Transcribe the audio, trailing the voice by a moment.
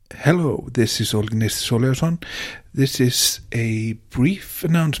Hello, this is Olgnist Soljarsson. This is a brief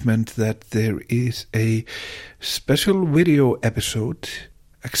announcement that there is a special video episode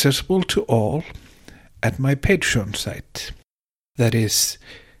accessible to all at my Patreon site. That is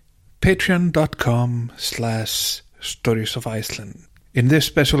patreon.com/Stories of Iceland. In this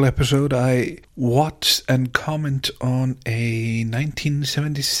special episode, I watch and comment on a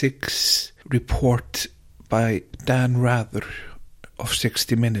 1976 report by Dan Rather of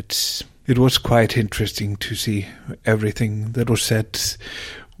 60 Minutes. It was quite interesting to see everything that was said,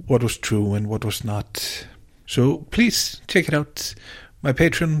 what was true and what was not. So please check it out. My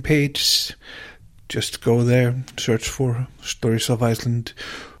Patreon page, just go there, search for Stories of Iceland,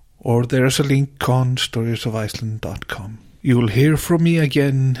 or there's a link on storiesoficeland.com. You will hear from me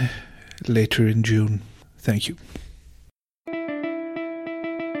again later in June. Thank you.